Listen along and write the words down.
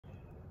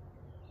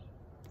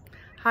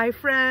Hi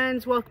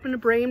friends, welcome to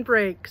Brain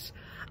Breaks.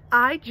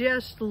 I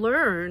just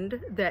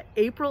learned that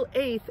April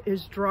 8th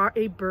is Draw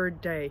a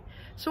Bird Day.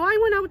 So I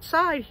went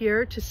outside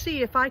here to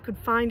see if I could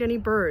find any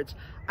birds.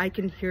 I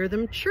can hear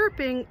them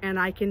chirping and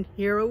I can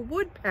hear a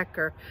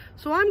woodpecker.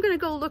 So I'm gonna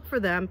go look for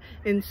them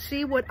and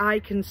see what I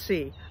can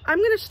see.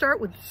 I'm gonna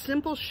start with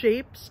simple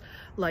shapes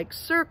like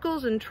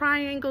circles and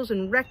triangles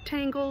and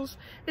rectangles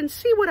and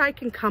see what I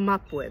can come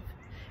up with.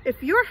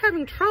 If you're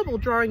having trouble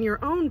drawing your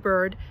own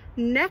bird,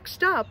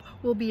 next up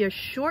will be a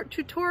short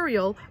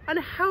tutorial on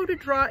how to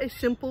draw a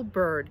simple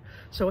bird.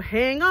 So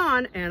hang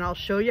on and I'll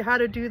show you how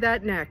to do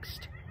that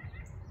next.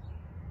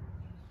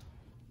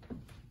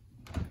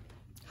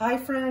 Hi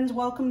friends,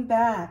 welcome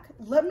back.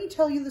 Let me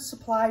tell you the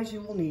supplies you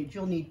will need.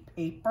 You'll need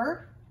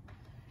paper,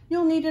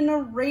 you'll need an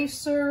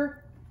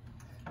eraser,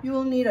 you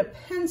will need a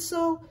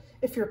pencil.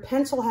 If your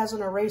pencil has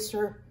an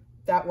eraser,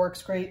 that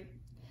works great.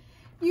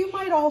 You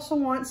might also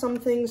want some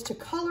things to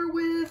color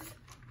with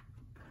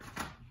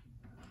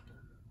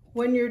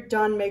when you're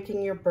done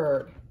making your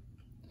bird.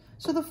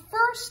 So the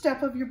first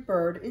step of your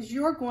bird is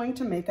you're going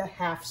to make a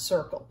half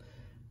circle.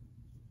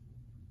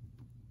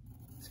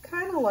 It's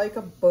kind of like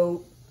a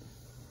boat.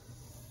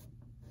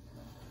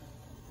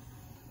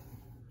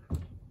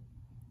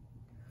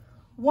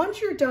 Once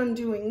you're done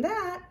doing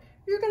that,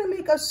 you're going to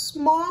make a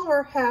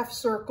smaller half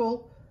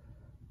circle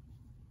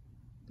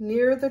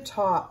near the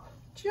top,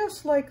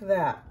 just like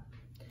that.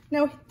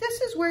 Now,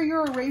 this is where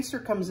your eraser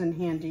comes in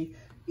handy.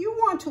 You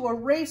want to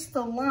erase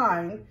the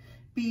line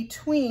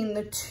between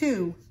the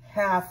two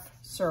half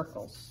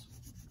circles.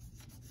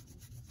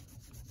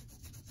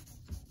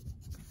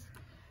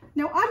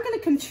 Now, I'm going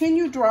to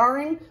continue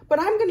drawing, but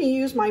I'm going to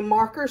use my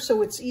marker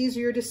so it's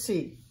easier to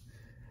see.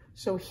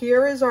 So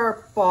here is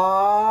our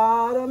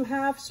bottom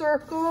half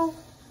circle,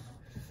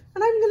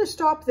 and I'm going to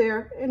stop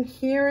there, and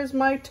here is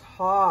my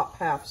top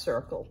half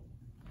circle.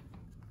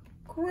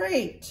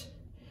 Great.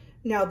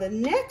 Now the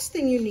next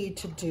thing you need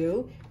to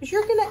do is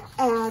you're going to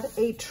add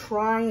a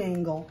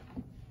triangle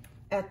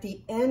at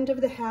the end of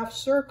the half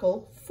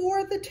circle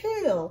for the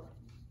tail.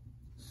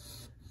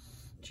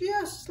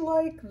 Just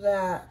like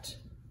that.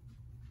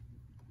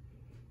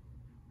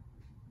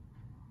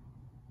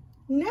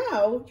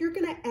 Now you're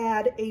going to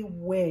add a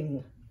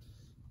wing.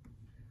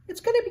 It's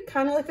going to be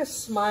kind of like a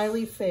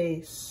smiley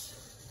face.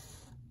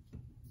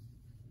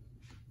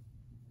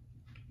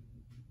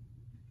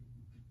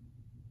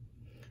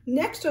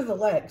 Next are the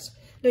legs.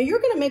 Now you're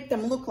going to make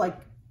them look like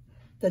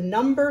the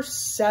number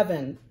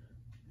 7.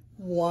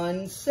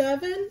 1,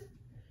 7,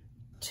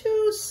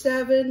 2,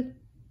 7.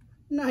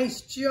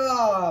 Nice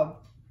job.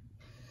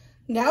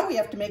 Now we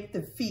have to make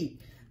the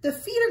feet. The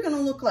feet are going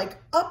to look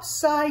like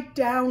upside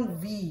down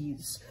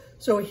V's.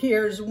 So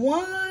here's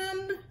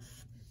one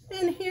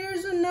and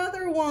here's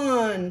another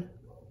one.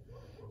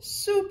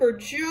 Super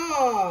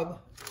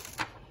job.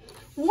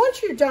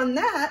 Once you're done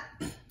that,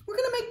 we're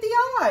going to make the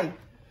eye.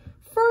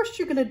 First,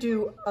 you're going to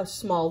do a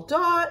small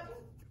dot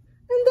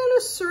and then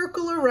a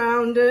circle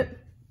around it.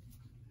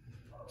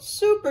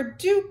 Super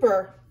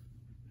duper.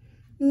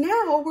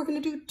 Now we're going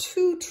to do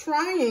 2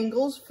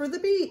 triangles for the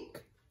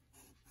beak.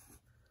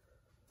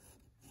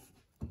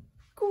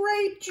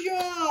 Great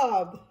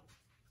job.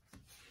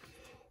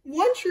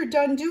 Once you're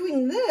done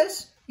doing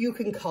this, you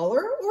can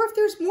color, or if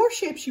there's more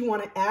shapes you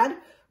want to add,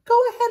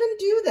 go ahead and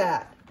do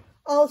that.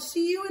 I'll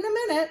see you in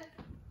a minute.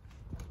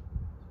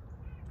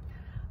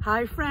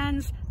 Hi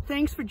friends.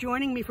 Thanks for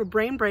joining me for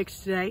Brain Breaks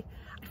today.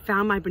 I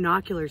found my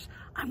binoculars.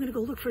 I'm gonna go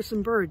look for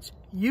some birds.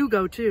 You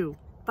go too.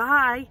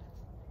 Bye.